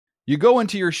You go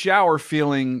into your shower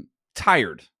feeling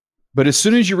tired, but as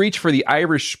soon as you reach for the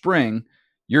Irish Spring,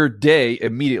 your day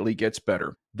immediately gets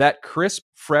better. That crisp,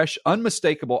 fresh,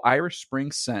 unmistakable Irish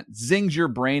Spring scent zings your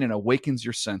brain and awakens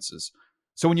your senses.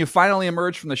 So when you finally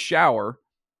emerge from the shower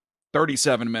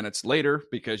 37 minutes later,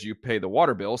 because you pay the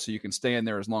water bill so you can stay in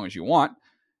there as long as you want,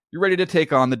 you're ready to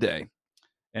take on the day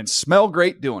and smell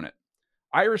great doing it.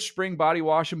 Irish Spring Body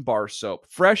Wash and Bar Soap.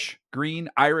 Fresh, green,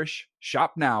 Irish.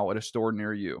 Shop now at a store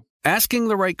near you. Asking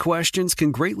the right questions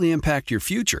can greatly impact your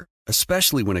future,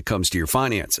 especially when it comes to your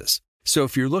finances. So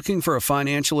if you're looking for a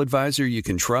financial advisor you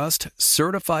can trust,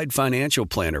 certified financial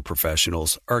planner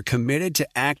professionals are committed to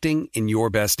acting in your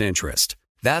best interest.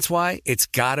 That's why it's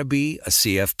got to be a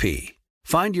CFP.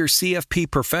 Find your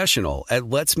CFP professional at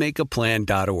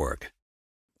letsmakeaplan.org.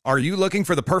 Are you looking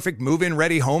for the perfect move-in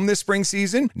ready home this spring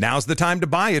season? Now's the time to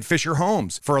buy at Fisher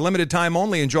Homes. For a limited time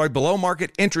only, enjoy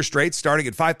below-market interest rates starting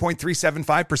at 5.375%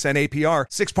 APR,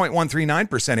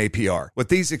 6.139% APR. With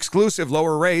these exclusive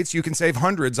lower rates, you can save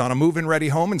hundreds on a move-in ready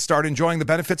home and start enjoying the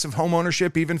benefits of home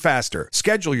ownership even faster.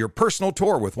 Schedule your personal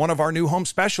tour with one of our new home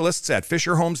specialists at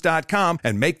FisherHomes.com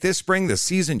and make this spring the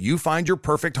season you find your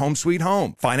perfect home sweet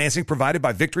home. Financing provided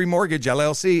by Victory Mortgage,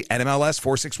 LLC, NMLS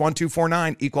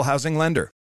 461249, Equal Housing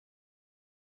Lender.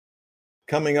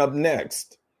 Coming up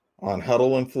next on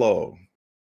Huddle and Flow.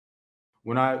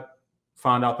 When I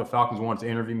found out the Falcons wanted to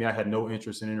interview me, I had no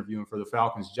interest in interviewing for the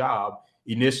Falcons job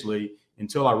initially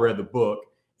until I read the book.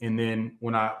 And then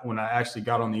when I actually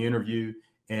got on the interview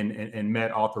and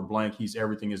met Arthur Blank, he's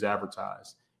everything is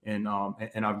advertised. And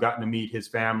I've gotten to meet his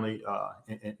family,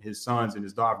 and his sons and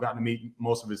his daughter. I've gotten to meet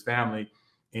most of his family,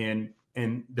 and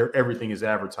everything is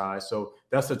advertised. So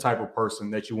that's the type of person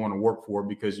that you want to work for,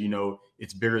 because, you know,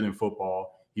 it's bigger than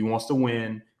football. He wants to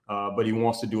win, but he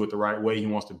wants to do it the right way. He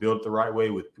wants to build it the right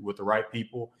way with the right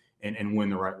people and win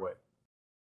the right way.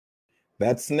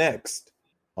 That's next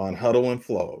on Huddle and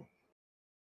Flow.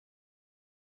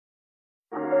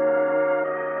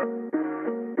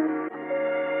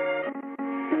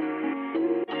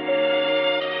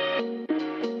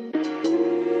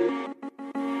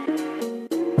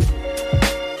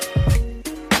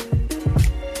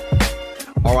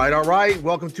 All right.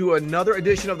 Welcome to another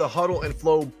edition of the Huddle and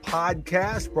Flow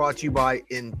podcast, brought to you by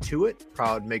Intuit,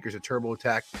 proud makers of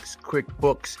TurboTax,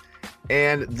 QuickBooks,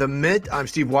 and The Mint. I'm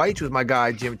Steve White with my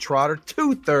guy, Jim Trotter,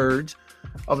 2/3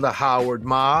 of the Howard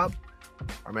Mob.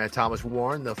 Our man, Thomas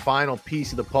Warren, the final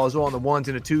piece of the puzzle on the ones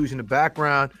and the twos in the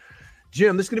background.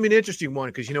 Jim, this is going to be an interesting one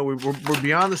because, you know, we're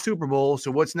beyond the Super Bowl. So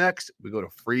what's next? We go to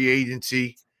free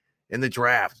agency and the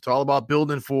draft. It's all about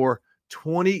building for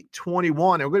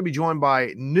 2021. And we're going to be joined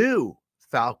by new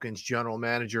Falcons general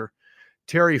manager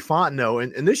Terry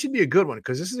Fontenot. And this should be a good one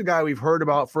because this is a guy we've heard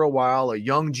about for a while, a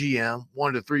young GM, one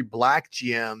of the 3 black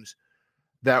GMs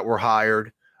that were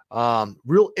hired.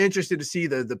 Real interested to see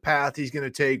the path he's going to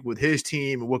take with his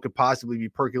team and what could possibly be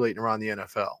percolating around the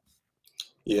NFL.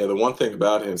 Yeah, the one thing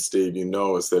about him, Steve,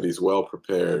 is that he's well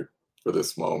prepared for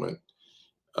this moment.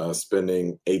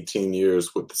 Spending 18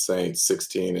 years with the Saints,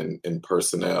 16 in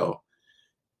personnel.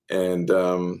 And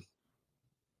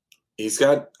he's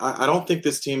got – I don't think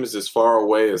this team is as far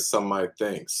away as some might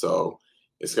think. So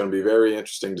it's going to be very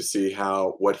interesting to see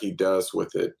what he does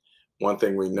with it. One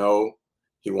thing we know,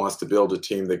 he wants to build a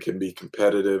team that can be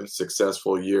competitive,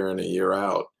 successful year in and year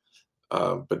out.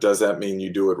 But does that mean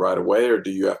you do it right away, or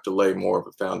do you have to lay more of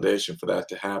a foundation for that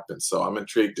to happen? So I'm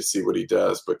intrigued to see what he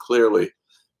does. But clearly,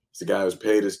 he's a guy who's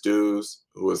paid his dues,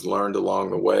 who has learned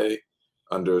along the way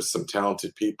under some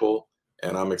talented people.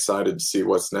 And I'm excited to see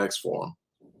what's next for him.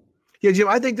 Yeah, Jim,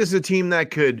 I think this is a team that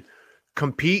could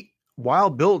compete while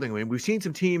building. I mean, we've seen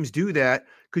some teams do that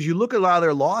because you look at a lot of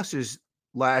their losses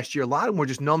last year, a lot of them were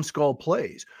just numbskull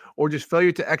plays or just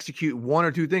failure to execute one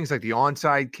or two things like the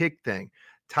onside kick thing,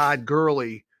 Todd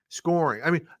Gurley scoring. I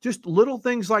mean, just little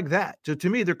things like that. So to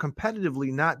me, they're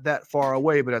competitively not that far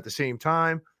away, but at the same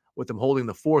time, with them holding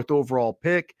the 4th overall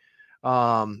pick,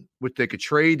 which they could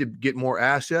trade to get more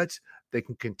assets, they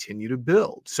can continue to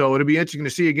build. So it'll be interesting to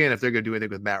see, again, if they're going to do anything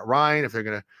with Matt Ryan, if they're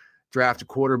going to draft a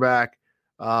quarterback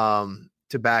to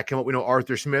back him up. We know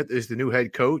Arthur Smith is the new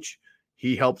head coach.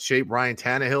 He helped shape Ryan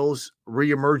Tannehill's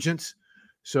reemergence.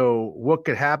 So what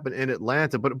could happen in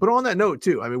Atlanta? But on that note,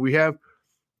 too, I mean, we have,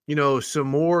 some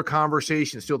more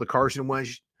conversations still. The Carson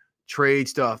Wentz trade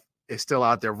stuff is still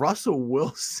out there. Russell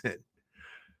Wilson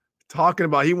talking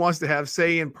about he wants to have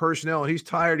say in personnel, and he's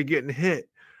tired of getting hit.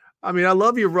 I mean, I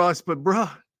love you, Russ, but, bro,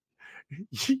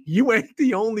 you ain't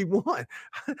the only one.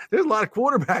 There's a lot of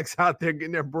quarterbacks out there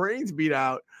getting their brains beat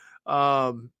out.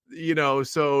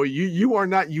 So you are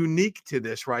not unique to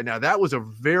this right now. That was a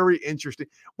very interesting.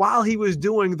 While he was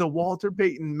doing the Walter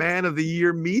Payton Man of the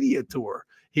Year media tour,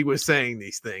 he was saying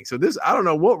these things. So I don't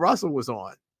know what Russell was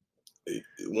on.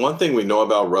 One thing we know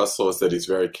about Russell is that he's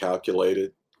very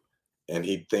calculated, and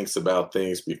he thinks about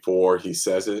things before he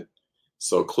says it.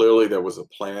 So clearly there was a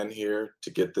plan here to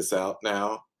get this out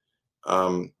now.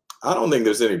 I don't think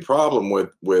there's any problem with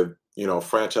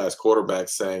franchise quarterbacks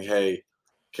saying, hey,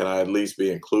 can I at least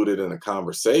be included in a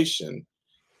conversation?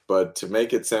 But to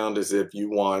make it sound as if you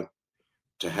want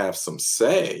to have some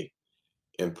say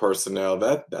in personnel,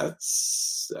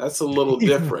 that's a little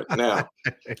different. Now,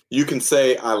 you can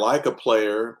say I like a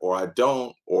player or I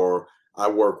don't, or I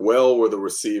work well with a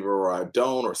receiver or I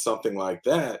don't, or something like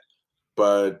that.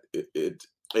 But it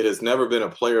has never been a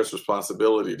player's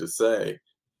responsibility to say,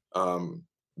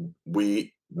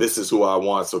 this is who I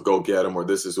want, so go get him, or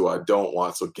this is who I don't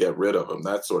want, so get rid of him,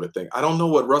 that sort of thing. I don't know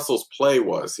what Russell's play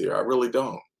was here. I really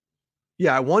don't.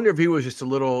 Yeah, I wonder if he was just a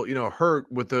little, hurt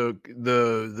with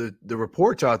the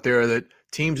reports out there that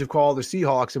teams have called the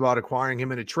Seahawks about acquiring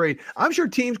him in a trade. I'm sure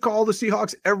teams call the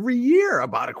Seahawks every year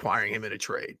about acquiring him in a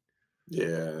trade.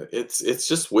 Yeah, it's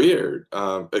just weird.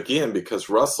 Again, because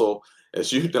Russell,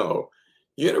 as you know,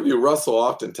 you interview Russell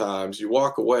oftentimes, you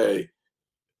walk away,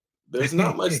 there's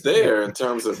not much there in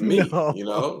terms of meat.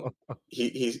 No.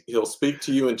 He'll speak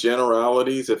to you in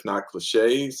generalities, if not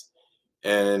cliches.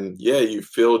 And yeah, you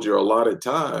filled your allotted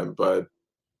time, but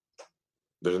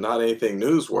there's not anything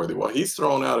newsworthy. Well, he's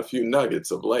thrown out a few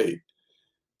nuggets of late.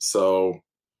 So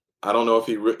I don't know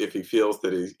if he feels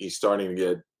that he's starting to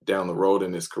get down the road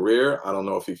in his career. I don't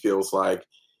know if he feels like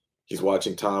he's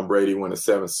watching Tom Brady win a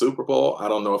 7th Super Bowl. I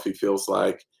don't know if he feels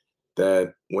like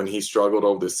that when he struggled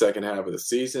over the second half of the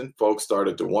season, folks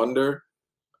started to wonder,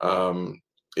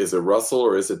 is it Russell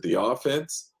or is it the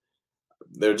offense?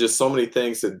 There are just so many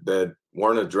things that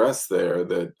weren't addressed there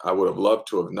that I would have loved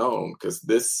to have known,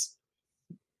 because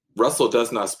Russell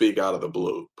does not speak out of the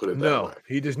blue, put it that way. No,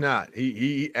 he does not.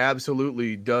 He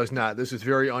absolutely does not. This is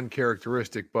very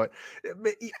uncharacteristic. But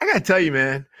I got to tell you,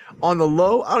 man, on the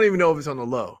low, I don't even know if it's on the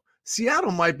low.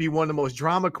 Seattle might be one of the most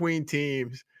drama queen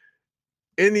teams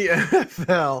in the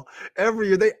NFL every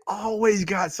year. They always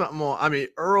got something on. I mean,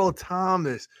 Earl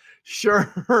Thomas,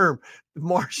 Sherm,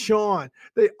 Marshawn,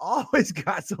 they always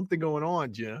got something going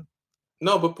on, Jim.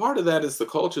 No, but part of that is the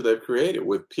culture they've created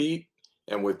with Pete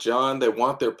and with John. They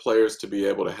want their players to be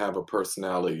able to have a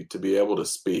personality, to be able to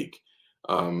speak.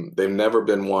 They've never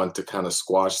been one to kind of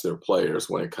squash their players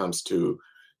when it comes to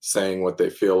saying what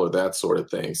they feel or that sort of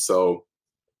thing. So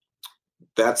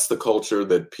that's the culture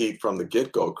that Pete from the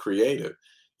get-go created.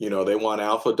 They want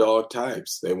alpha dog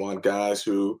types. They want guys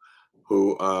who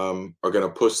are going to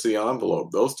push the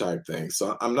envelope, those type things.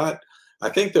 So I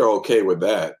think they're okay with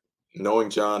that. Knowing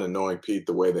John and knowing Pete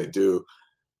the way they do,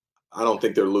 I don't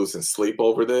think they're losing sleep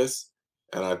over this.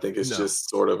 And I think it's just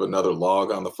sort of another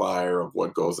log on the fire of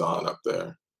what goes on up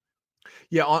there.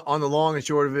 Yeah, on the long and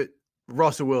short of it,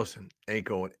 Russell Wilson ain't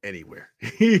going anywhere.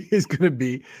 He is going to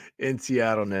be in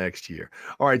Seattle next year.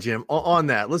 All right, Jim, on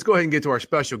that, let's go ahead and get to our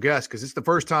special guest, because it's the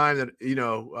first time that,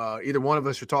 either one of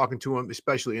us are talking to him,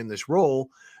 especially in this role,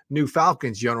 new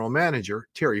Falcons general manager,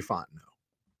 Terry Fontenot.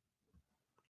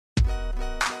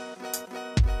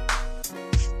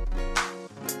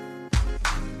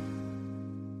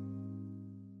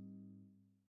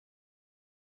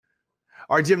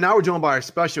 All right, Jim, now we're joined by our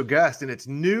special guest, and it's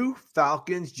new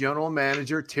Falcons general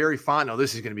manager, Terry Fontenot.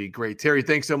 This is going to be great. Terry,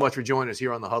 thanks so much for joining us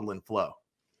here on the Huddle and Flow.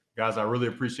 Guys, I really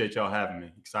appreciate y'all having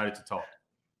me. Excited to talk.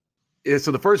 Yeah,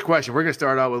 so the first question, we're going to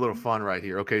start out with a little fun right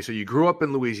here. Okay, so you grew up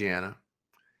in Louisiana.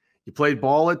 You played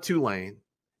ball at Tulane.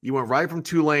 You went right from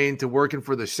Tulane to working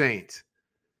for the Saints.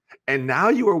 And now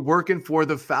you are working for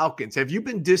the Falcons. Have you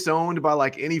been disowned by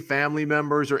like any family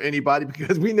members or anybody?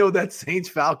 Because we know that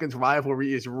Saints-Falcons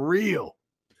rivalry is real.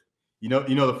 You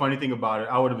know, the funny thing about it,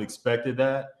 I would have expected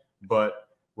that, but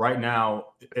right now,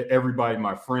 everybody,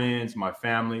 my friends, my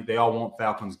family, they all want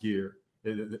Falcons gear.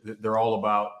 They're all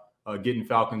about getting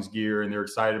Falcons gear, and they're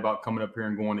excited about coming up here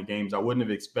and going to games. I wouldn't have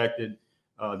expected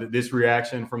this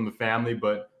reaction from the family,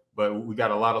 but we got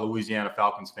a lot of Louisiana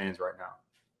Falcons fans right now.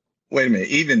 Wait a minute,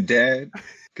 even Dad?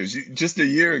 Because just a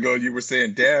year ago, you were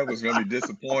saying Dad was going to be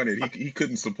disappointed. He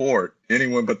couldn't support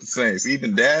anyone but the Saints.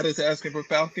 Even Dad is asking for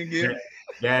Falcon gear?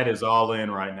 Dad is all in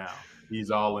right now.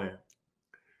 He's all in.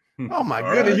 Oh, my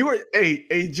goodness. Right. You were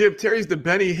hey, Jim, Terry's the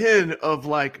Benny Hinn of,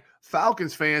 like,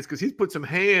 Falcons fans, because he's put some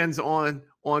hands on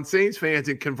Saints fans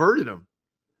and converted them.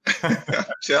 I'm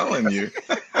telling you.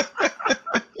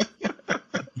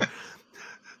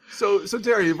 So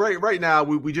Terry, right now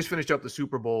we just finished up the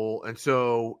Super Bowl, and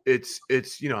so it's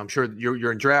I'm sure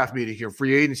you're in draft meetings, you're in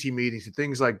free agency meetings and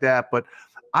things like that. But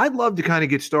I'd love to kind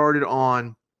of get started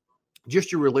on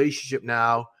just your relationship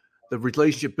now, the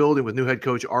relationship building with new head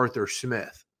coach Arthur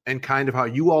Smith, and kind of how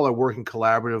you all are working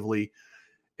collaboratively,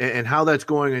 and how that's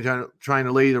going, and trying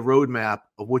to lay the roadmap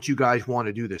of what you guys want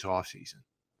to do this offseason.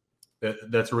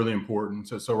 That's really important.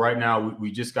 So right now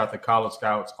we just got the college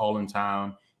scouts all in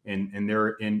town. And they're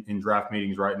in draft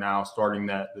meetings right now, starting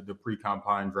the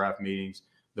pre-combine draft meetings.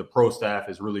 The pro staff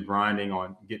is really grinding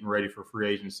on getting ready for free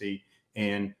agency,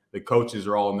 and the coaches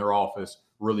are all in their office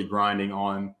really grinding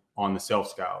on the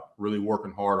self-scout, really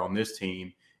working hard on this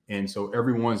team. And so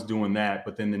everyone's doing that.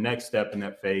 But then the next step in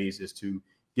that phase is to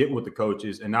get with the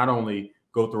coaches and not only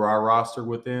go through our roster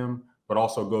with them, but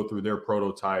also go through their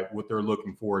prototype, what they're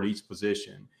looking for at each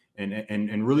position,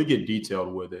 and really get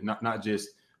detailed with it, not just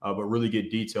but really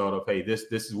get detailed of, hey, this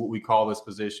is what we call this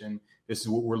position. This is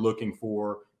what we're looking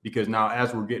for. Because now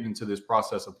as we're getting into this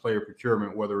process of player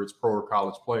procurement, whether it's pro or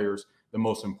college players, the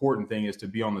most important thing is to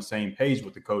be on the same page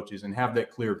with the coaches and have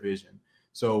that clear vision.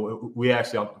 So we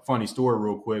actually, a funny story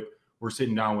real quick, we're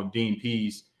sitting down with Dean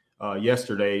Pease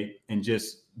yesterday, and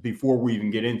just before we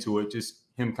even get into it, just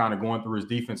him kind of going through his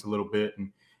defense a little bit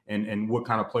and what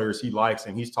kind of players he likes.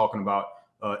 And he's talking about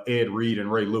Ed Reed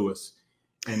and Ray Lewis.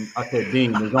 And I said,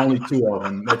 Dean, there's only two of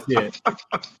them. That's it.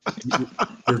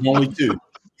 There's only two.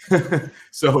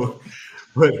 So,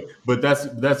 but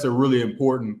that's a really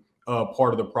important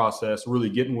part of the process, really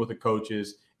getting with the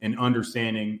coaches and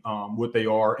understanding what they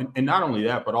are. And not only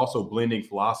that, but also blending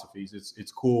philosophies.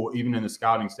 It's cool, even in the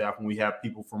scouting staff, when we have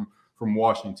people from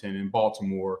Washington and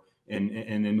Baltimore and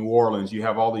in New Orleans, you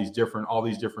have all these different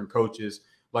coaches,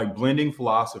 like blending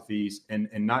philosophies and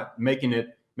not making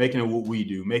it what we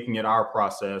do, making it our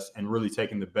process, and really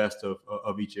taking the best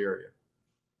of each area.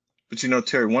 But,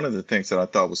 Terry, one of the things that I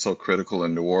thought was so critical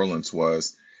in New Orleans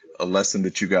was a lesson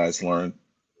that you guys learned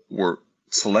were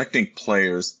selecting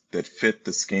players that fit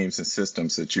the schemes and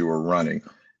systems that you were running,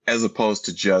 as opposed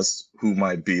to just who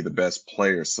might be the best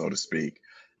player, so to speak.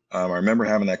 I remember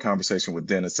having that conversation with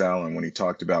Dennis Allen when he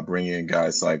talked about bringing in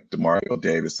guys like DeMario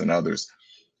Davis and others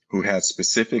who had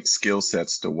specific skill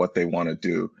sets to what they want to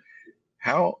do.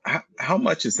 How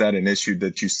much is that an issue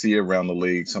that you see around the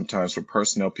league sometimes, where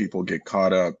personnel people get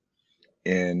caught up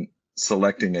in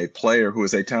selecting a player who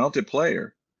is a talented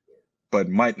player, but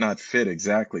might not fit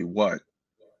exactly what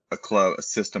a club, a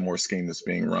system, or scheme that's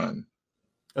being run?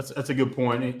 That's a good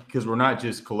point, because we're not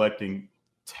just collecting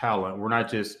talent. We're not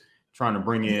just trying to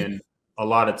bring in a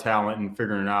lot of talent and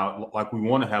figuring it out. Like, we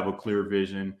want to have a clear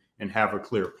vision and have a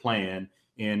clear plan.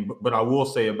 But I will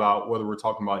say, about whether we're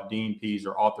talking about Dean Pease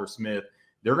or Arthur Smith,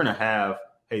 they're going to have,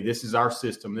 hey, this is our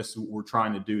system. This is what we're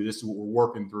trying to do. This is what we're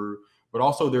working through. But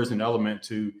also there's an element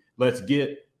to, let's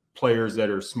get players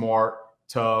that are smart,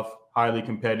 tough, highly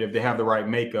competitive. They have the right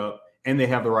makeup and they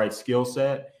have the right skill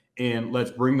set. And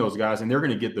let's bring those guys, and they're going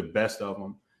to get the best of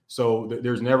them. So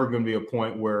there's never going to be a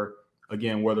point where,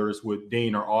 again, whether it's with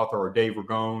Dean or Arthur or Dave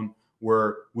Ragone,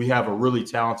 where we have a really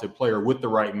talented player with the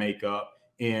right makeup,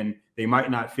 and they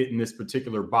might not fit in this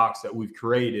particular box that we've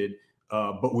created,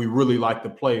 but we really like the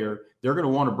player. They're going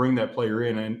to want to bring that player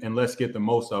in, and let's get the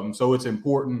most of them. So it's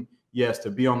important, yes,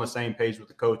 to be on the same page with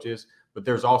the coaches, but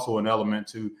there's also an element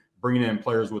to bringing in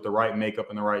players with the right makeup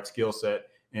and the right skill set,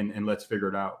 and let's figure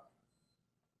it out.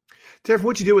 Terry,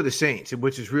 what you do with the Saints,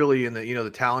 which is really in the the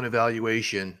talent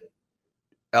evaluation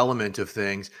element of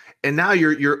things, and now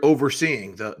you're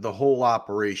overseeing the whole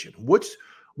operation. What's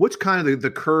kind of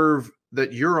the curve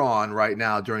that you're on right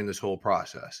now during this whole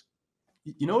process?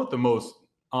 You know what the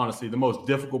most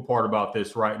difficult part about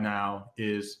this right now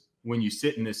is when you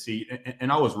sit in this seat,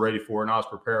 and I was ready for it and I was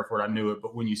prepared for it. I knew it.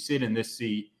 But when you sit in this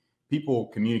seat, people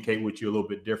communicate with you a little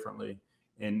bit differently,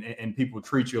 and people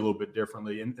treat you a little bit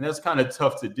differently. And that's kind of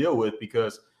tough to deal with,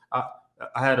 because I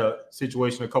had a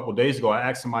situation a couple of days ago. I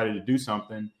asked somebody to do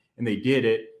something and they did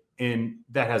it, and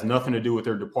that has nothing to do with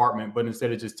their department. But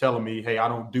instead of just telling me, hey, I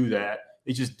don't do that,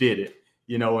 they just did it.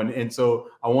 And so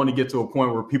I want to get to a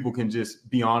point where people can just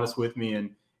be honest with me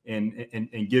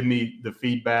and give me the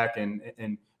feedback,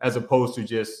 and as opposed to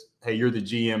just, hey, you're the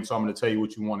GM, so I'm going to tell you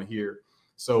what you want to hear.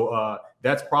 So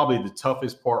that's probably the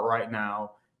toughest part right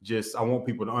now. Just, I want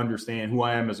people to understand who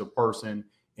I am as a person,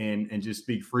 and just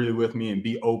speak freely with me and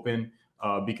be open,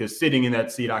 because sitting in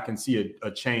that seat, I can see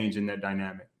a change in that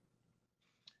dynamic.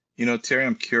 Terry,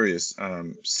 I'm curious,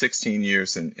 16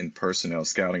 years in personnel,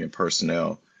 scouting and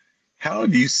personnel. How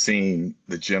have you seen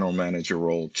the general manager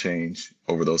role change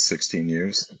over those 16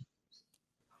 years?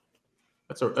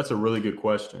 That's a really good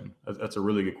question. That's a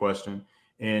really good question.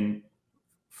 And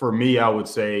for me, I would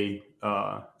say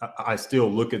I still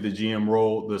look at the GM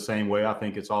role the same way. I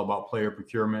think it's all about player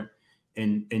procurement,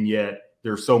 and yet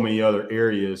there's so many other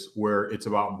areas where it's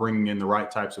about bringing in the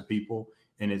right types of people,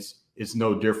 and it's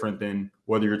no different than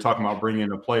whether you're talking about bringing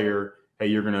in a player. Hey,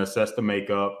 you're going to assess the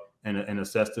makeup and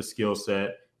assess the skill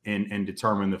set and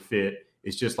determine the fit.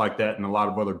 It's just like that in a lot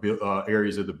of other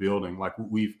areas of the building. Like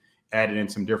we've added in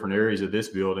some different areas of this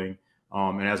building,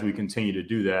 and as we continue to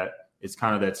do that, it's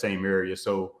kind of that same area.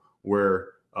 So where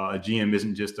a GM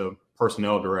isn't just a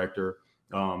personnel director,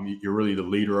 you're really the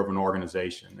leader of an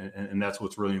organization. And that's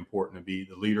what's really important, to be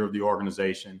the leader of the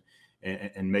organization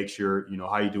and make sure,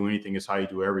 how you do anything is how you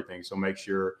do everything. So make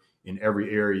sure in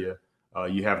every area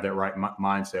you have that right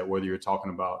mindset, whether you're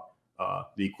talking about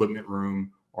the equipment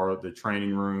room or the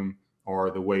training room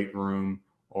or the weight room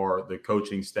or the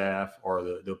coaching staff or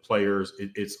the players.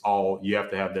 It's all, you have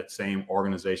to have that same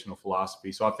organizational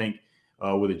philosophy. So I think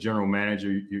with a general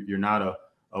manager, you're not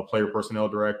a player personnel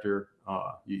director.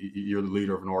 You're the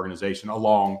leader of an organization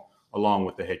along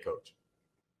with the head coach.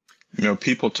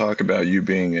 People talk about you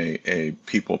being a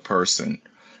people person.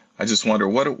 I just wonder,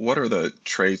 what are the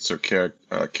traits or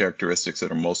characteristics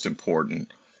that are most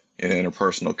important in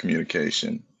interpersonal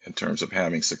communication in terms of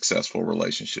having successful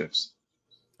relationships?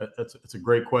 It's a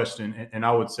great question. And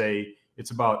I would say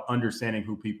it's about understanding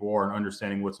who people are and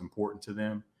understanding what's important to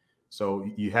them. So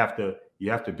you have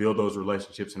to build those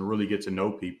relationships and really get to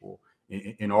know people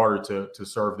in order to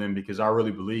serve them, because I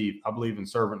believe in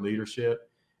servant leadership.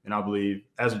 And I believe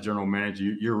as a general manager,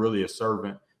 you're really a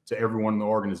servant to everyone in the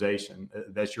organization.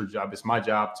 That's your job. It's my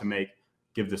job to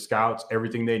give the scouts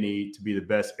everything they need to be the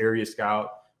best area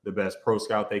scout, the best pro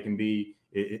scout they can be.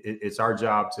 It's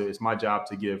my job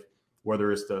to give,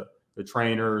 whether it's the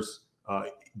trainers,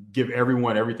 give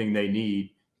everyone everything they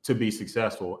need to be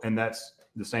successful. And that's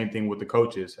the same thing with the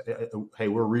coaches. Hey,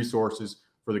 we're resources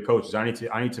for the coaches. I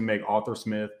need to make Arthur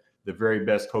Smith the very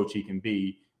best coach he can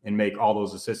be, and make all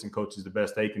those assistant coaches the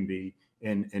best they can be.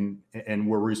 And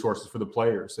we're resources for the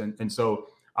players. And so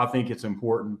I think it's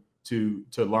important to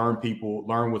learn people,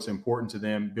 learn what's important to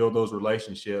them, build those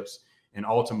relationships. And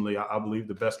ultimately, I believe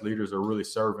the best leaders are really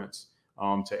servants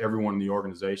to everyone in the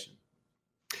organization.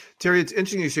 Terry, it's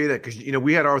interesting you say that, because,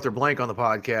 we had Arthur Blank on the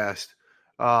podcast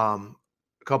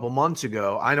a couple months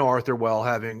ago. I know Arthur well,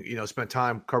 having, spent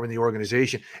time covering the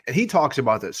organization, and he talks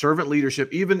about that servant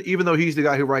leadership, even though he's the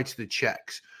guy who writes the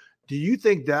checks. Do you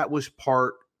think that was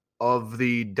part of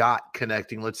the dot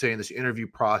connecting, let's say in this interview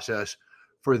process,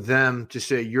 for them to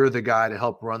say, you're the guy to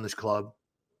help run this club?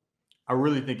 I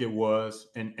really think it was.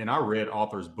 And I read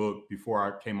Arthur's book before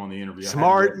I came on the interview.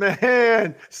 Smart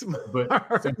man. But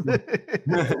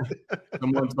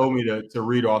someone told me to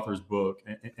read Arthur's book,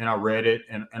 and I read it,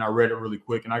 and I read it really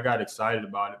quick, and I got excited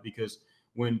about it, because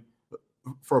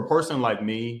for a person like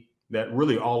me, that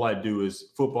really all I do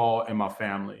is football and my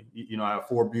family. I have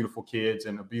 4 beautiful kids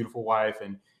and a beautiful wife.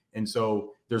 And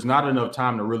so there's not enough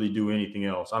time to really do anything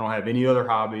else. I don't have any other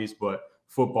hobbies but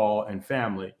football and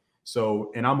family.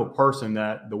 So, and I'm a person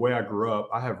that, the way I grew up,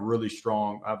 I have a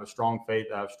strong faith.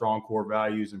 I have strong core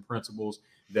values and principles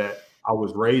that I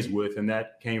was raised with. And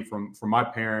that came from my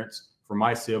parents, from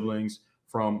my siblings,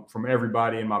 from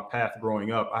everybody in my path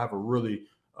growing up. I have a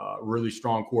really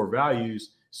strong core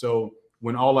values. So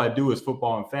when all I do is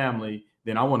football and family,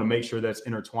 then I want to make sure that's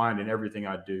intertwined in everything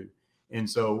I do. And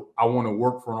so I want to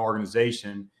work for an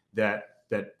organization that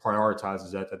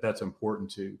prioritizes that's important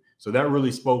too. So that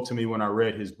really spoke to me when I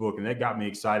read his book, and that got me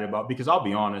excited about, because I'll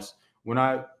be honest, when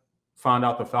I found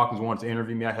out the Falcons wanted to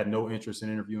interview me, I had no interest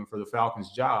in interviewing for the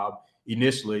Falcons job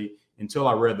initially until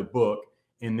I read the book.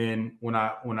 And then when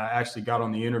I actually got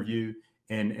on the interview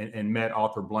and met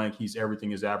Arthur Blank, he's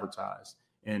everything is advertised.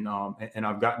 And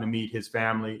I've gotten to meet his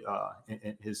family,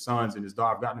 and his sons and his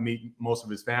daughter. I've gotten to meet most of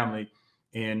his family,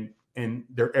 and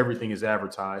everything is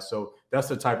advertised. So that's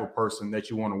the type of person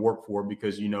that you want to work for,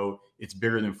 because it's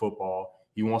bigger than football.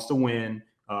 He wants to win,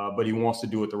 but he wants to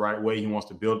do it the right way. He wants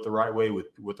to build it the right way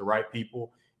with the right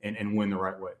people and win the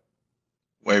right way.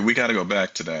 Wait, we got to go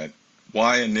back to that.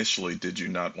 Why initially did you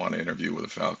not want to interview with the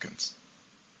Falcons?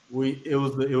 It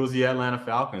was the Atlanta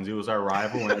Falcons. It was our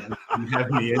rival, and I didn't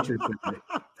have any interest in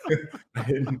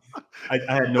it. I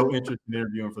had no interest in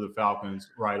interviewing for the Falcons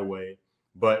right away.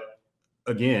 But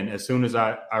again, as soon as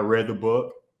I read the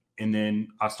book, and then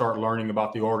I start learning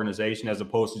about the organization as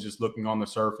opposed to just looking on the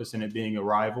surface and it being a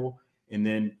rival, and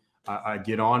then I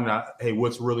get on and hey,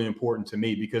 what's really important to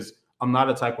me? Because I'm not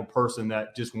a type of person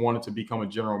that just wanted to become a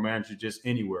general manager just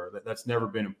anywhere. That's never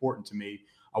been important to me.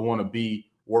 I want to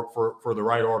work for the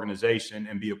right organization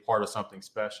and be a part of something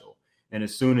special. And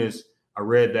as soon as I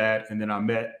read that, and then I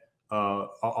met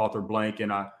Arthur Blank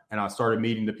and I started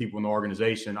meeting the people in the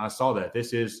organization, I saw that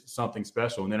this is something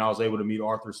special. And then I was able to meet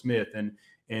Arthur Smith, and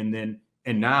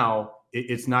now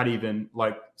it's not even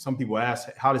like some people ask,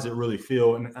 how does it really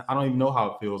feel? And I don't even know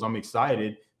how it feels. I'm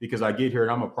excited because I get here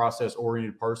and I'm a process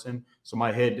oriented person. So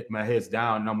my head's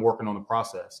down and I'm working on the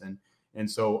process. And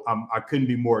so I couldn't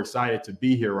be more excited to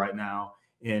be here right now.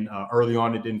 And early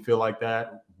on, it didn't feel like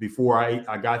that before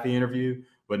I got the interview,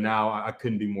 but now I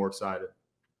couldn't be more excited.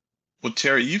 Well,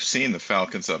 Terry, you've seen the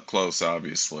Falcons up close,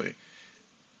 obviously.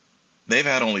 They've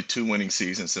had only 2 winning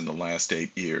seasons in the last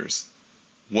 8 years.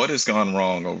 What has gone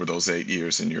wrong over those 8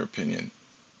 years, in your opinion?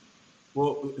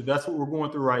 Well, that's what we're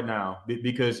going through right now,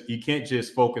 because you can't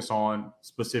just focus on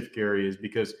specific areas,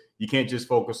 because you can't just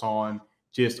focus on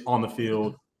the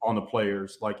field, on the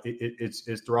players. Like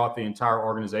it's throughout the entire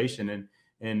organization,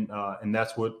 and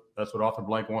that's what Arthur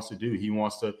Blank wants to do. He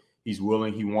wants to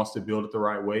build it the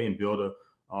right way and build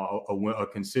a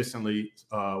consistently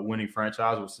winning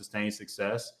franchise with sustained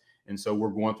success. And so we're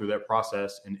going through that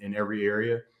process in every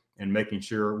area and making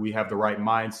sure we have the right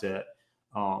mindset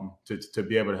to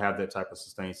be able to have that type of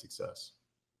sustained success.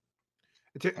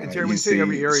 And Terry, when you say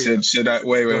every area, should I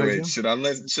wait? Should I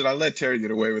let Terry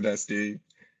get away with that, Steve?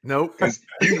 Nope. Because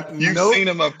you've seen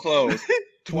him up close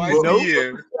twice a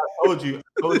year. I told you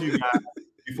guys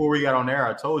before we got on air.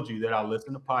 I told you that I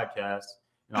listen to podcasts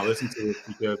and I listen to it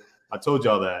because I told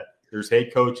y'all that there's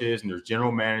head coaches and there's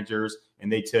general managers,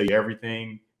 and they tell you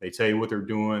everything. They tell you what they're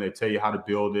doing. They tell you how to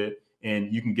build it,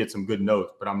 and you can get some good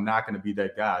notes. But I'm not going to be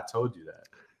that guy. I told you that.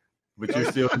 But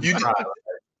you're still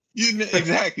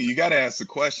exactly. You got to ask the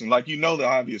question. Like, the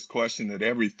obvious question that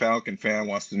every Falcon fan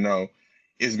wants to know: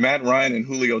 is Matt Ryan and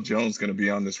Julio Jones going to be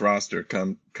on this roster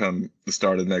come the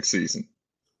start of next season?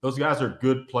 Those guys are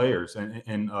good players,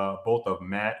 and both of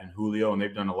Matt and Julio, and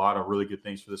they've done a lot of really good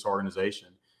things for this organization.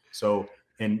 So,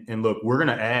 and look, we're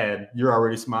going to add. You're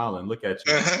already smiling. Look at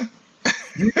you. Uh-huh.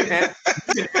 You can add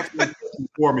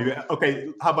for me. Okay,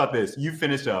 how about this? You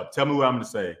finish up. Tell me what I'm going to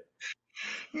say.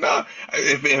 No,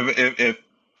 if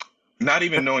not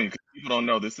even knowing you, because people don't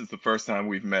know, this is the first time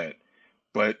we've met.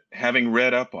 But having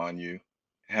read up on you,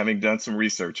 having done some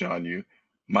research on you,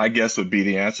 my guess would be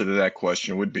the answer to that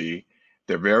question would be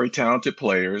they're very talented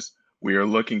players. We are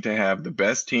looking to have the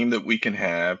best team that we can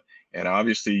have. And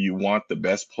obviously you want the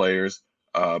best players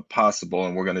possible.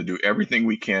 And we're going to do everything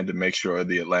we can to make sure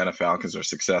the Atlanta Falcons are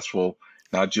successful,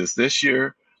 not just this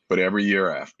year, but every year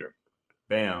after.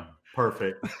 Bam.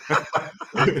 Perfect.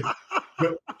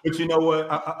 But you know what?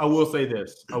 I will say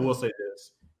this.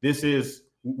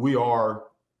 We are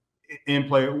in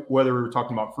play, whether we're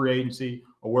talking about free agency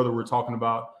or whether we're talking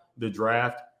about the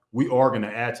draft, we are going to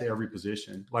add to every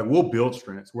position. Like, we'll build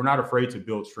strengths. We're not afraid to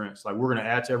build strengths. Like, we're going to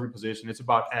add to every position. It's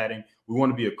about adding. We want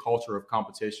to be a culture of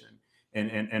competition.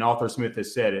 And Arthur Smith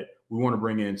has said it. We want to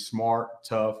bring in smart,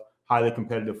 tough, highly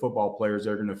competitive football players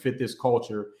that are going to fit this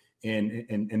culture. And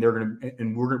they're going to,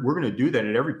 and we're going to do that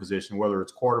at every position, whether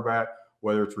it's quarterback,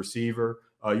 whether it's receiver.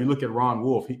 You look at Ron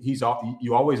Wolf.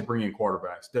 You always bring in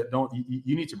quarterbacks.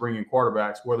 You need to bring in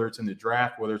quarterbacks, whether it's in the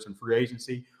draft, whether it's in free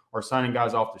agency, or signing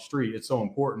guys off the street. It's so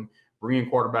important. Bring in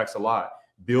quarterbacks a lot.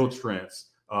 Build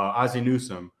strengths. Ozzie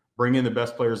Newsome. Bring in the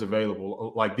best players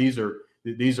available. Like, these are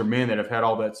men that have had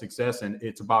all that success, and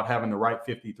it's about having the right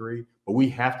 53. But we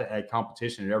have to add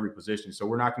competition at every position. So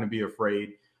we're not going to be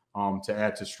afraid to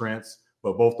add to strengths.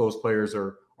 But both those players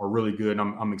are really good, and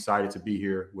I'm excited to be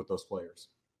here with those players.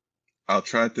 I'll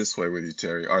try it this way with you,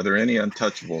 Terry. Are there any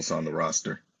untouchables on the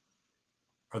roster?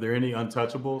 Are there any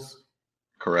untouchables?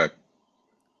 Correct.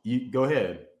 You go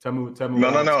ahead. Tell me.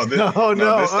 No. This time I'm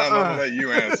gonna let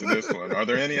you answer this one. Are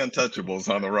there any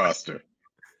untouchables on the roster?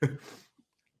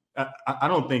 I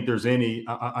don't think there's any.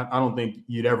 I don't think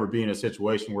you'd ever be in a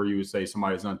situation where you would say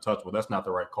somebody's untouchable. That's not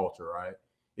the right culture, right?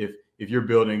 If you're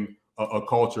building a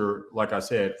culture, like I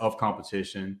said, of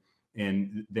competition,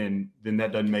 and then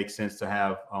that doesn't make sense to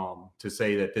have to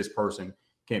say that this person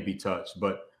can't be touched.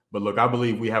 But look, I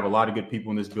believe we have a lot of good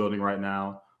people in this building right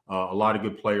now. A lot of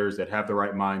good players that have the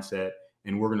right mindset,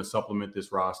 and we're going to supplement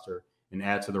this roster and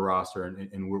add to the roster,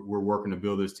 and we're working to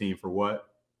build this team for what?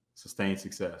 Sustained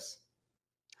success.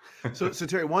 So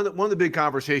Terry, one of the big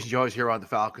conversations you always hear about the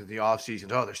Falcons in the offseason,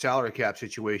 their salary cap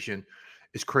situation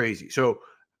is crazy. So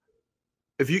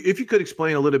if you could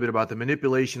explain a little bit about the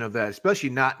manipulation of that,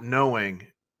 especially not knowing,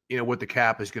 what the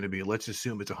cap is going to be. Let's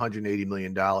assume it's $180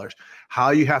 million. How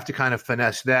you have to kind of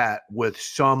finesse that with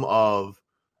some of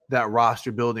that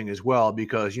roster building as well,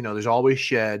 because there's always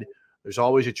shed, there's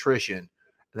always attrition, and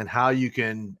then how you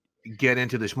can get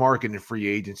into this market in free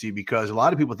agency, because a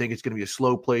lot of people think it's going to be a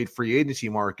slow played free agency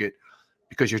market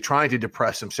because you're trying to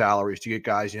depress some salaries to get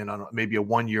guys in on maybe a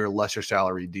 1-year lesser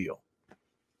salary deal.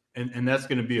 And that's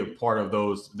going to be a part of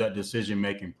that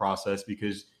decision-making process,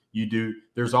 because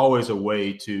there's always a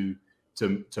way to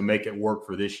make it work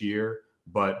for this year.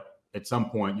 But at some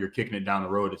point you're kicking it down the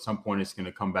road. At some point it's going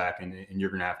to come back and you're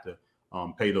going to have to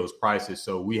pay those prices.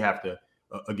 So we have to,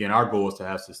 again, our goal is to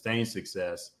have sustained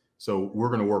success. So we're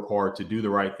going to work hard to do the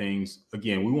right things.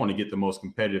 Again, we want to get the most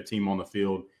competitive team on the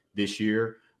field this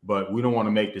year, but we don't want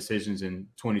to make decisions in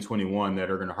 2021 that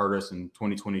are going to hurt us in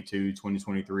 2022,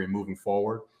 2023, and moving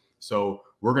forward. So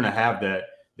we're going to have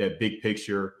that big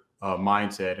picture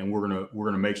mindset, and we're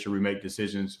going to make sure we make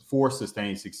decisions for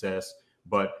sustained success.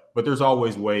 But there's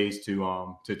always ways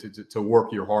to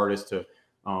work your hardest to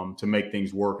make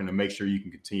things work and to make sure you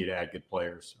can continue to add good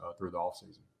players through the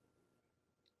offseason.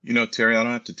 You know, Terry, I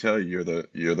don't have to tell you,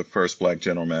 you're the first Black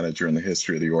general manager in the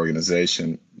history of the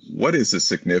organization. What is the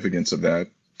significance of that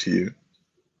to you?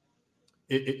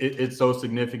 It's so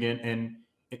significant, and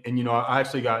you know, I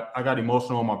got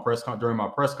emotional on during my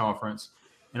press conference,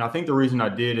 and I think the reason I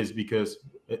did is because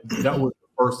that was the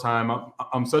first time.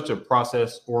 I'm such a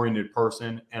process-oriented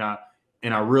person, and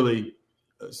I really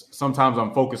sometimes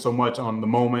I'm focused so much on the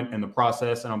moment and the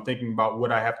process, and I'm thinking about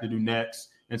what I have to do next.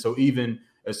 And so even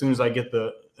as soon as I get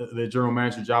the general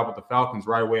manager job with the Falcons,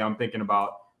 right away I'm thinking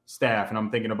about staff, and I'm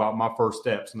thinking about my first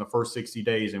steps in the first 60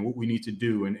 days and what we need to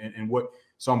do and what.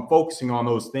 So I'm focusing on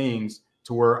those things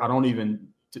to where I don't even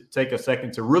take a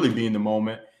second to really be in the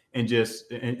moment and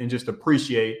just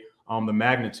appreciate the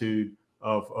magnitude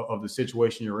of the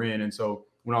situation you're in. And so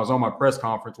when I was on my press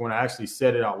conference, when I actually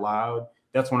said it out loud,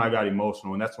 that's when I got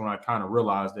emotional, and that's when I kind of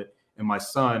realized it. And my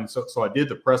son, so I did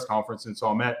the press conference, and so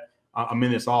I'm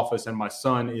in this office, and my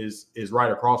son is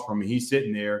right across from me. He's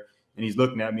sitting there and he's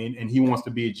looking at me, and he wants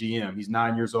to be a GM. He's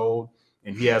 9 years old,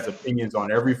 and he has opinions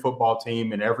on every football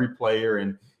team and every player.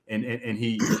 And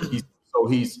he's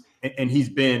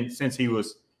been since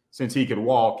he could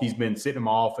walk, he's been sitting in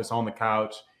my office on the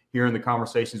couch, hearing the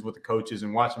conversations with the coaches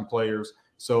and watching players.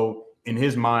 So in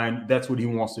his mind, that's what he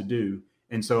wants to do.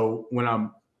 And so when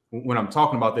I'm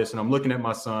talking about this and I'm looking at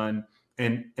my son,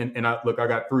 and I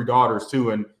got 3 daughters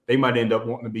too, and they might end up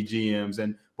wanting to be GMs.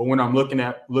 But when I'm looking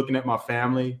at my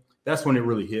family, that's when it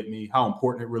really hit me how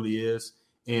important it really is.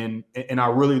 And I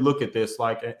really look at this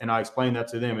and I explain that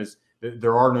to them is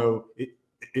there are no.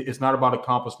 It's not about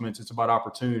accomplishments; it's about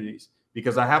opportunities.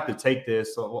 Because I have to take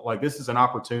this this is an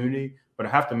opportunity, but I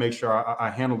have to make sure I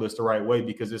handle this the right way,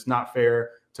 because it's not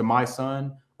fair to my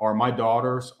son or my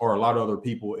daughters or a lot of other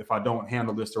people if I don't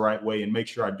handle this the right way and make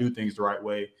sure I do things the right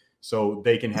way so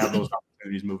they can have those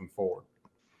opportunities moving forward.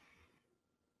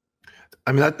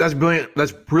 I mean, that's brilliant.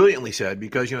 That's brilliantly said,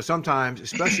 because, you know, sometimes,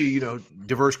 especially, you know,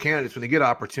 diverse candidates, when they get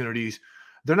opportunities,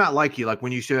 they're not like you. Like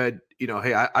when you said, you know,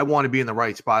 hey, I want to be in the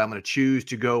right spot. I'm going to choose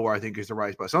to go where I think is the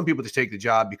right spot. Some people just take the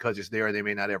job because it's there. They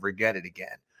may not ever get it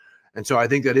again. And so I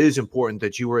think that is important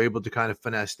that you were able to kind of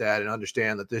finesse that and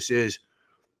understand that this is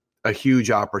a huge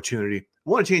opportunity. I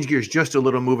want to change gears just a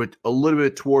little, move it a little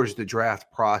bit towards the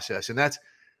draft process. And that's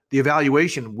the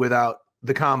evaluation without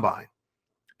the combine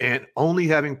and only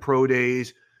having pro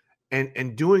days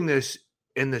and doing this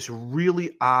in this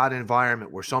really odd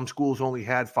environment where some schools only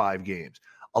had 5 games.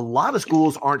 A lot of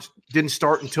schools didn't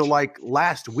start until like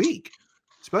last week,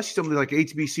 especially some of the like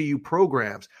HBCU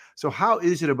programs. So how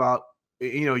is it about,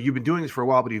 you know, you've been doing this for a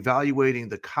while, but evaluating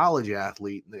the college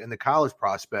athlete and the college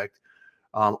prospect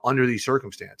under these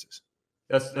circumstances?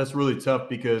 That's really tough,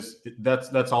 because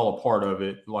that's all a part of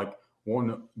it. Like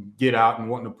wanting to get out and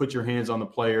wanting to put your hands on the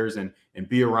players and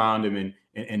be around them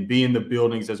and be in the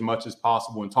buildings as much as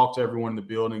possible and talk to everyone in the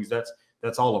buildings.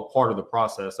 That's all a part of the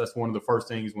process. That's one of the first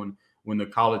things when the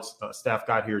college staff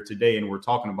got here today and we're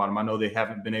talking about them. I know they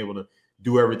haven't been able to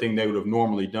do everything they would have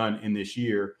normally done in this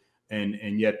year,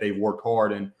 and yet they've worked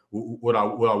hard. And what I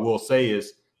will say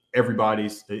is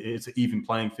it's an even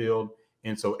playing field.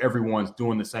 And so everyone's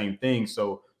doing the same thing.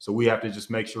 So we have to just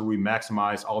make sure we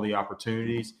maximize all the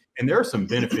opportunities. And there are some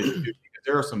benefits too, because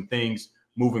there are some things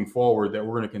moving forward that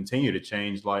we're going to continue to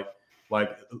change. Like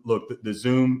look, the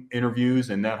Zoom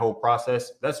interviews and that whole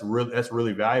process, that's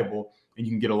really valuable. And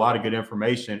you can get a lot of good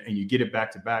information and you get it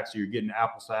back to back. So you're getting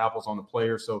apples to apples on the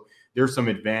player. So there's some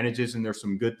advantages and there's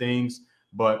some good things,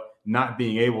 but not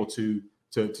being able to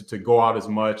go out as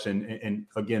much. And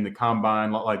again, the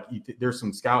combine, there's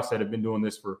some scouts that have been doing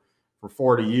this for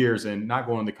 40 years and not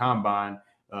going to the combine.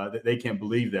 They can't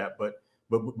believe that. But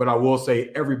I will say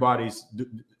everybody's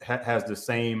has the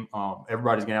same,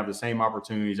 everybody's going to have the same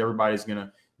opportunities. Everybody's going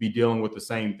to be dealing with the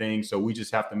same thing. So we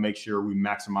just have to make sure we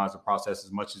maximize the process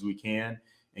as much as we can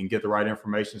and get the right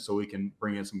information so we can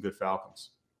bring in some good Falcons.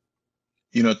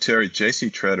 You know, Terry, J.C.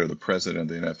 Tretter, the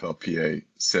president of the NFLPA,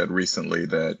 said recently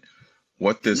that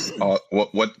what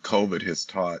COVID has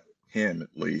taught him,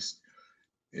 at least,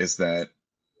 is that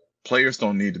players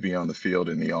don't need to be on the field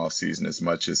in the offseason as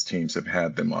much as teams have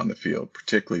had them on the field,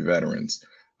 particularly veterans.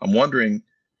 I'm wondering,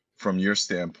 from your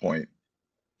standpoint,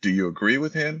 do you agree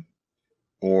with him?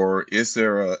 Or is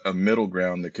there a middle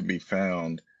ground that could be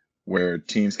found where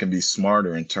teams can be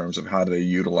smarter in terms of how they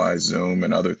utilize Zoom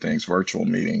and other things, virtual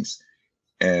meetings,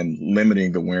 and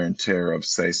limiting the wear and tear of,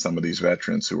 say, some of these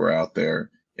veterans who are out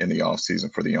there in the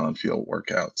offseason for the on-field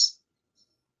workouts?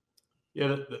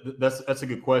 Yeah, that's a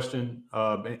good question,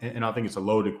 and I think it's a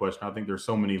loaded question. I think there's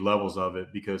so many levels of it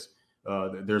because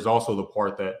there's also the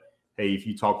part that, hey, if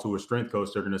you talk to a strength coach,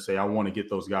 they're going to say, I want to get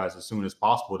those guys as soon as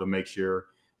possible to make sure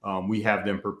we have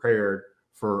them prepared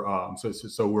for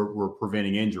so we're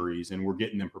preventing injuries and we're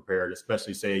getting them prepared,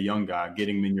 especially, say, a young guy,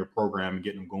 getting them in your program and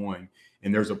getting them going.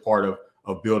 And there's a part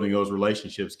of building those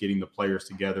relationships, getting the players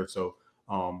together. So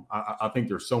I think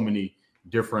there's so many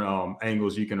different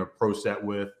angles you can approach that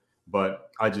with. But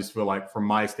I just feel like, from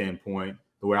my standpoint,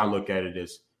 the way I look at it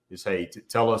is hey,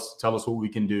 tell us what we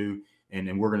can do,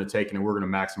 and we're going to take it and we're going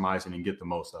to maximize it and get the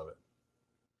most of it.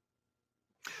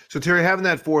 So, Terry, having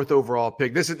that 4th overall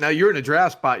pick, now you're in a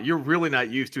draft spot you're really not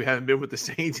used to, having been with the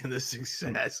Saints and the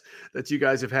success that you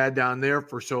guys have had down there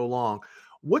for so long.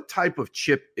 What type of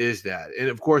chip is that? And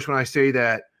of course, when I say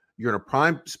that, you're in a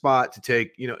prime spot to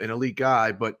take, an elite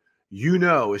guy, but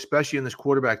especially in this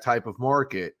quarterback type of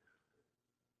market,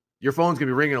 your phone's going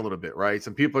to be ringing a little bit, right?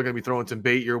 Some people are going to be throwing some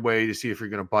bait your way to see if you're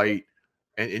going to bite.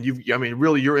 And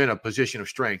really, you're in a position of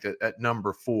strength at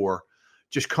number 4.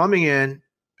 Just coming in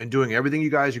and doing everything you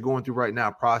guys are going through right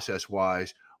now,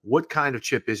 process-wise, what kind of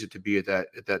chip is it to be at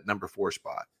that number 4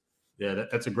 spot? Yeah,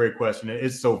 that's a great question.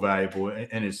 It's so valuable,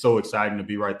 and it's so exciting to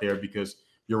be right there because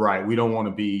you're right. We don't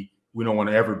want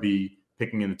to ever be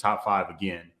picking in the top 5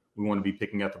 again. We want to be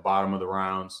picking at the bottom of the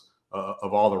rounds.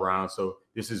 Of all the rounds. So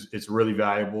it's really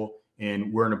valuable.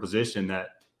 And we're in a position that,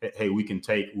 hey, we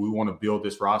want to build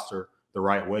this roster the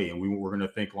right way. And we're going to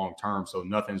think long-term. So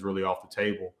nothing's really off the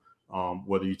table.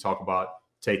 Whether you talk about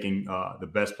taking the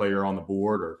best player on the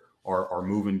board or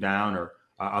moving down, or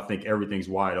I think everything's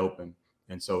wide open.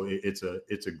 And so it's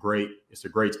a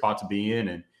great spot to be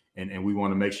in. And we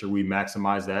want to make sure we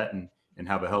maximize that and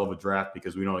have a hell of a draft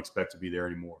because we don't expect to be there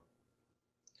anymore.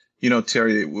 You know,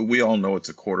 Terry, we all know it's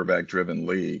a quarterback-driven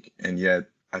league, and yet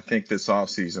I think this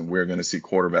offseason we're going to see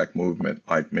quarterback movement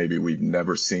like maybe we've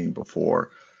never seen before.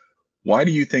 Why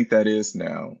do you think that is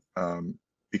now?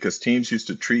 Because teams used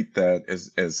to treat that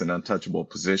as an untouchable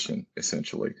position,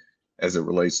 essentially, as it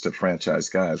relates to franchise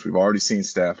guys. We've already seen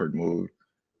Stafford move.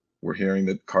 We're hearing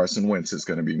that Carson Wentz is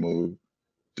going to be moved.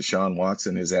 Deshaun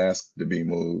Watson is asked to be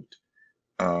moved.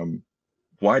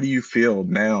 Why do you feel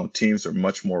now teams are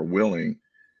much more willing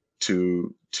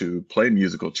to play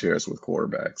musical chairs with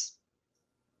quarterbacks?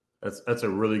 That's a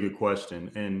really good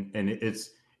question. And it's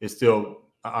still,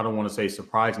 I don't want to say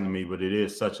surprising to me, but it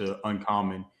is such an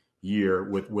uncommon year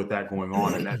with that going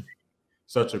on. And that's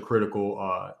such a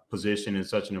critical position and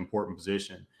such an important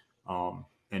position. And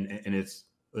it's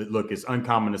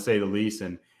uncommon to say the least.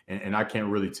 And I can't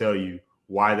really tell you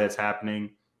why that's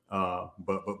happening.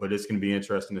 But it's going to be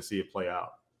interesting to see it play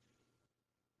out.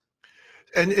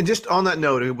 And just on that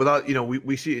note, without,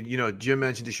 we see, Jim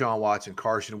mentioned Deshaun Watson,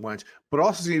 Carson Wentz, but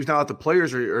also seems now that the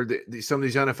players or some of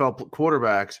these NFL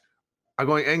quarterbacks are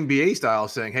going NBA style,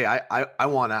 saying, hey, I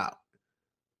want out.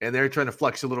 And they're trying to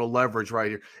flex a little leverage right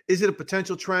here. Is it a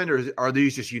potential trend, or are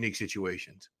these just unique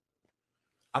situations?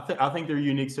 I think they're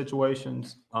unique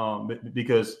situations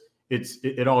because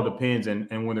it all depends.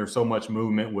 And when there's so much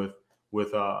movement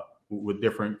with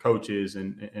different coaches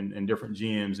and different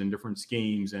GMs and different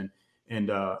schemes, and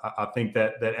I think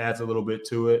that adds a little bit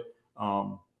to it.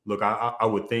 Look, I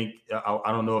would think,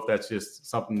 I don't know if that's just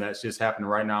something that's just happening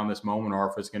right now in this moment or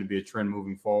if it's going to be a trend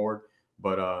moving forward.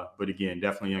 But again,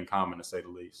 definitely uncommon to say the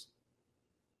least.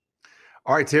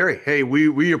 All right, Terry. Hey,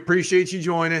 we appreciate you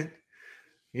joining.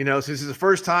 Since it's the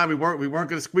first time we weren't going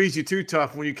to squeeze you too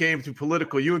tough when you came to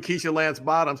political. You and Keisha Lance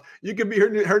Bottoms, you could be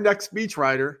her next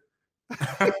speechwriter.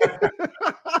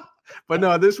 But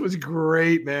no, this was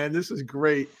great, man. This was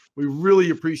great. We really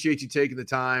appreciate you taking the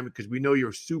time because we know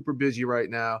you're super busy right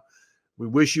now. We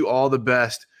wish you all the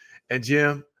best. And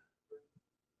Jim,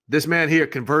 this man here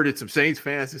converted some Saints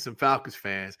fans to some Falcons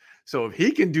fans. So if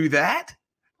he can do that,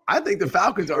 I think the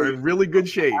Falcons are in really good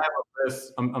shape.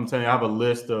 I'm telling you, I have a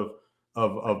list of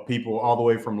people all the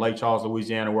way from Lake Charles,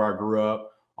 Louisiana, where I grew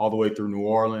up, all the way through New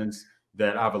Orleans,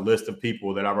 that I have a list of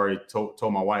people that I've already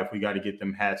told my wife we got to get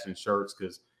them hats and shirts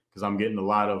because I'm getting a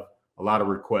lot lot of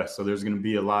requests. So there's going to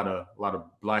be a lot of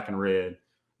black and red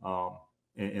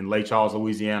in Lake Charles,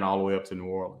 Louisiana, all the way up to New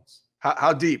Orleans.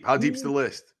 How deep? How deep's the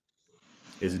list?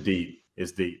 It's deep.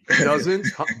 It's deep.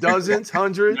 Dozens,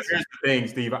 hundreds. Here's the thing,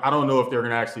 Steve. I don't know if they're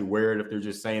going to actually wear it, if they're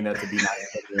just saying that to be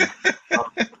nice.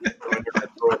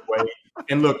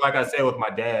 And look, like I said with my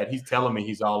dad, he's telling me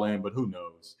he's all in, but who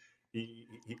knows?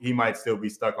 He might still be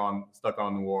stuck on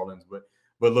New Orleans. But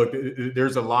look,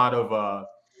 there's a lot of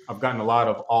I've gotten a lot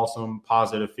of awesome,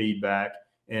 positive feedback.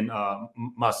 And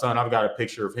my son, I've got a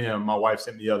picture of him. My wife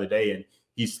sent me the other day, and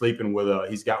he's sleeping with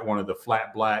he's got one of the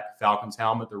flat black Falcons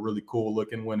helmet. They're really cool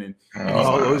looking one. And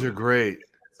those are great.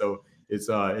 So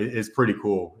it's pretty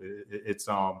cool. It's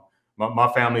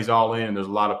my family's all in. There's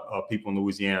a lot of people in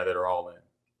Louisiana that are all in.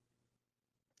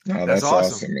 No, that's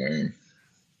awesome, man.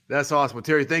 That's awesome. Well,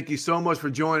 Terry, thank you so much for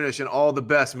joining us, and all the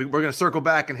best. We're going to circle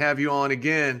back and have you on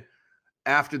again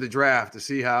after the draft to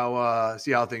see how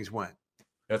things went.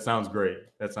 That sounds great.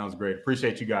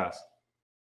 Appreciate you guys.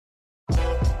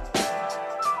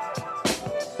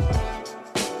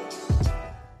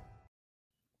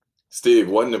 Steve,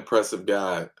 what an impressive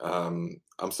guy. I'm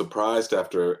surprised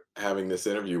after having this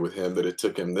interview with him that it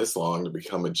took him this long to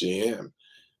become a GM.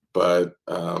 But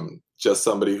just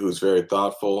somebody who's very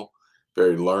thoughtful,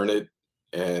 very learned,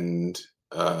 and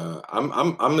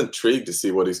I'm intrigued to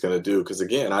see what he's going to do. Because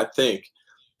again, I think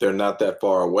they're not that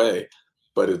far away.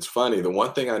 But it's funny. The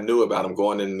one thing I knew about him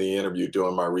going in the interview,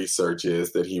 doing my research,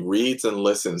 is that he reads and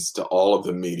listens to all of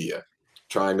the media,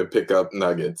 trying to pick up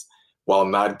nuggets while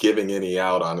not giving any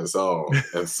out on his own.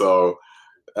 And so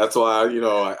that's why,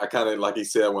 I kind of, like he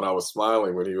said, when I was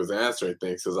smiling when he was answering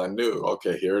things, because I knew,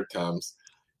 okay, here it comes.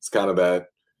 It's kind of that,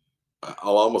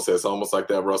 I'll almost say it's almost like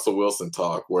that Russell Wilson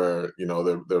talk where,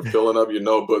 they're filling up your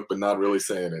notebook, but not really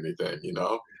saying anything,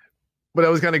 But that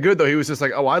was kind of good, though. He was just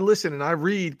like, oh, I listen and I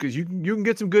read, because you can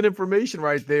get some good information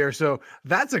right there. So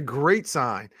that's a great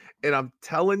sign. And I'm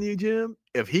telling you, Jim,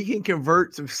 if he can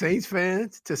convert some Saints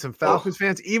fans to some Falcons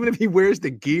fans, even if he wears the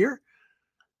gear,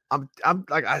 I'm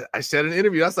like I said in an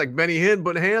interview, that's like Benny Hinn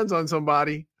putting hands on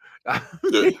somebody.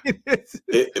 Dude,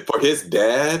 for his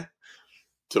dad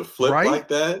to flip right? like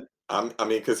that,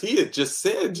 because he had just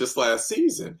said just last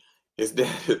season, his dad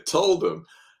had told him,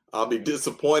 I'll be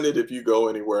disappointed if you go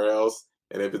anywhere else.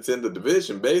 And if it's in the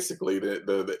division, basically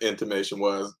the intimation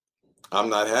was, I'm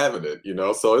not having it,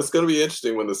 So it's going to be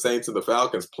interesting when the Saints and the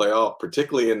Falcons play off,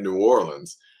 particularly in New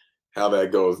Orleans, how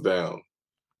that goes down.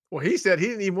 Well, he said he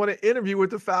didn't even want to interview with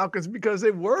the Falcons because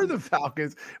they were the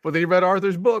Falcons. But then he read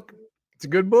Arthur's book. It's a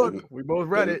good book. We both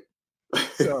read it.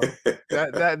 So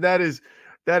that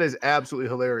is absolutely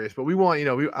hilarious. But we want,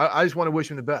 I just want to wish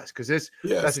him the best, because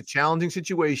that's a challenging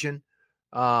situation.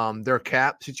 Their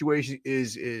cap situation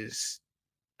is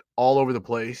all over the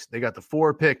place. They got the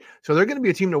 4 pick. So they're going to be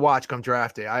a team to watch come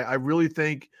draft day. I really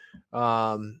think,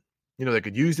 they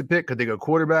could use the pick. Could they go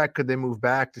quarterback? Could they move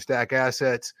back to stack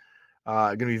assets?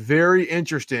 Going to be very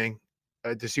interesting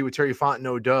to see what Terry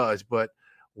Fontenot does, but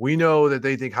we know that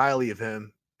they think highly of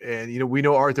him. And, we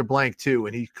know Arthur Blank too,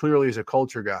 and he clearly is a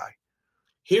culture guy.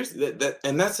 Here's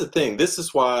and that's the thing. This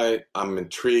is why I'm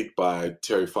intrigued by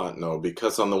Terry Fontenot,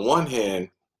 because on the one hand,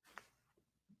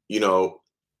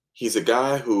 he's a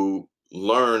guy who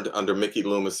learned under Mickey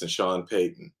Loomis and Sean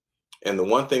Payton. And the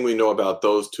one thing we know about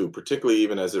those two, particularly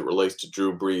even as it relates to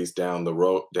Drew Brees down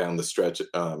the stretch,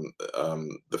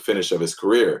 the finish of his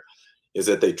career, is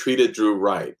that they treated Drew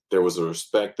right. There was a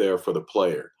respect there for the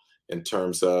player in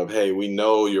terms of, hey, we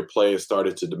know your play has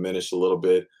started to diminish a little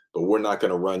bit, but we're not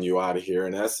going to run you out of here.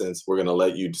 In essence, we're going to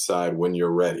let you decide when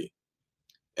you're ready.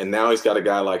 And now he's got a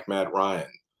guy like Matt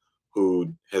Ryan,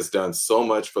 who has done so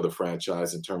much for the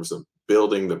franchise in terms of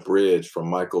building the bridge from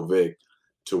Michael Vick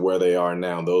to where they are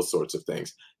now, those sorts of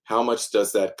things. How much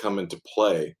does that come into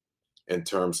play in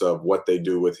terms of what they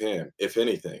do with him, if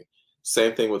anything?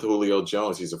 Same thing with Julio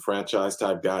Jones. He's a franchise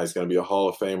type guy. He's going to be a Hall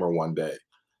of Famer one day.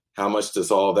 How much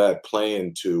does all that play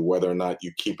into whether or not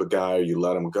you keep a guy or you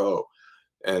let him go?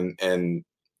 And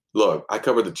look, I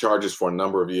covered the Chargers for a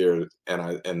number of years,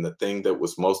 and the thing that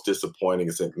was most disappointing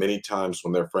is that many times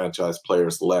when their franchise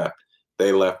players left,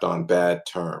 they left on bad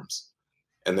terms.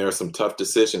 And there are some tough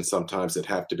decisions sometimes that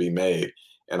have to be made.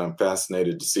 And I'm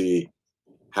fascinated to see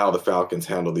how the Falcons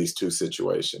handle these two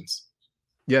situations.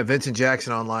 Yeah, Vincent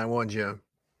Jackson on line 1, Jim.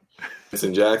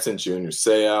 Vincent Jackson, Junior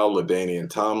Seau, LaDainian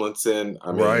Tomlinson.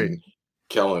 Right.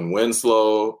 Kellen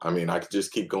Winslow. I could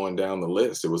just keep going down the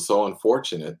list. It was so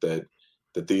unfortunate that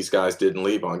these guys didn't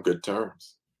leave on good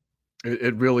terms.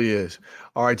 It really is.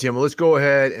 All right, Jim, well, let's go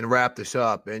ahead and wrap this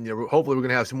up. And hopefully we're going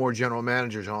to have some more general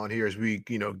managers on here as we,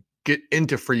 get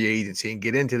into free agency and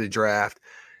get into the draft.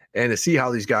 and to see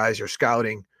how these guys are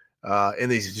scouting in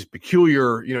these just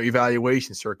peculiar,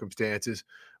 evaluation circumstances.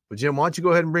 But Jim, why don't you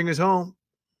go ahead and bring us home?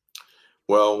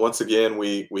 Well, once again,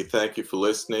 we thank you for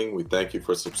listening. We thank you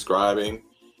for subscribing.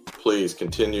 Please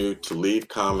continue to leave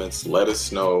comments. Let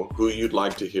us know who you'd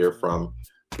like to hear from,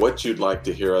 what you'd like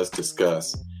to hear us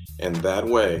discuss. And that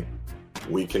way,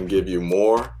 we can give you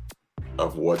more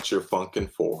of what you're funking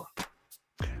for.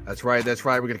 That's right.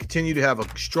 We're going to continue to have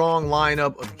a strong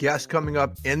lineup of guests coming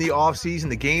up in the offseason.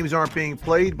 The games aren't being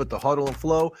played, but the Huddle and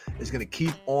Flow is going to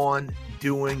keep on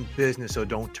doing business. So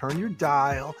don't turn your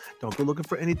dial. Don't go looking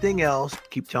for anything else.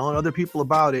 Keep telling other people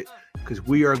about it, because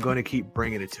we are going to keep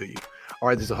bringing it to you. All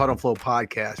right, this is the Huddle and Flow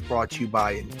podcast brought to you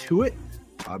by Intuit,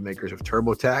 makers of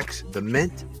TurboTax, The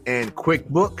Mint, and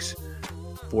QuickBooks.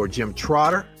 For Jim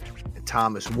Trotter and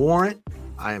Thomas Warren,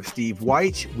 I am Steve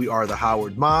White. We are the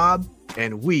Howard Mob,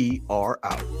 and we are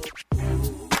out.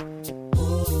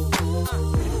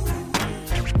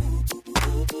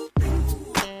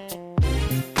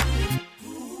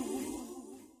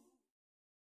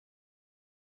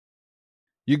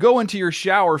 You go into your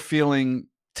shower feeling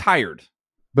tired,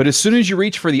 but as soon as you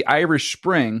reach for the Irish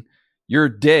Spring, your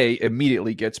day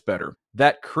immediately gets better.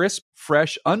 That crisp,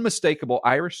 fresh, unmistakable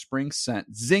Irish Spring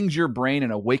scent zings your brain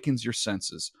and awakens your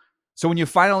senses. So when you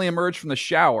finally emerge from the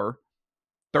shower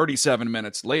 37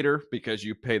 minutes later, because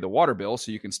you pay the water bill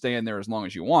so you can stay in there as long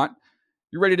as you want,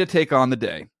 you're ready to take on the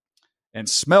day and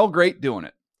smell great doing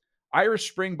it.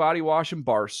 Irish Spring Body Wash and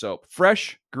Bar Soap.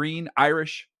 Fresh, green,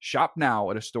 Irish. Shop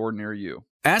now at a store near you.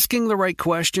 Asking the right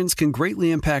questions can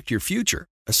greatly impact your future,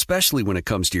 especially when it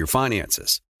comes to your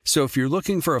finances. So if you're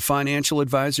looking for a financial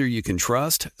advisor you can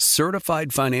trust,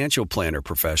 certified financial planner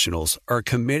professionals are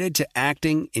committed to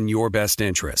acting in your best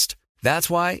interest.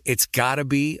 That's why it's got to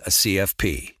be a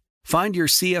CFP. Find your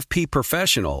CFP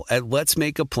professional at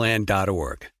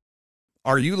letsmakeaplan.org.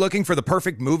 Are you looking for the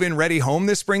perfect move-in ready home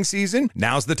this spring season?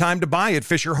 Now's the time to buy at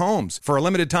Fisher Homes. For a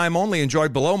limited time only, enjoy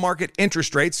below-market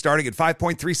interest rates starting at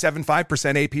 5.375%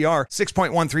 APR,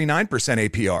 6.139%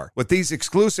 APR. With these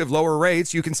exclusive lower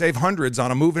rates, you can save hundreds on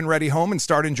a move-in ready home and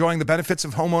start enjoying the benefits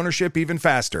of home ownership even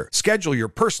faster. Schedule your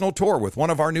personal tour with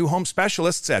one of our new home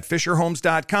specialists at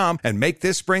FisherHomes.com and make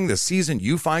this spring the season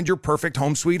you find your perfect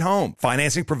home sweet home.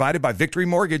 Financing provided by Victory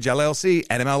Mortgage, LLC,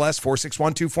 NMLS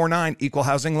 461249, Equal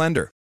Housing Lender.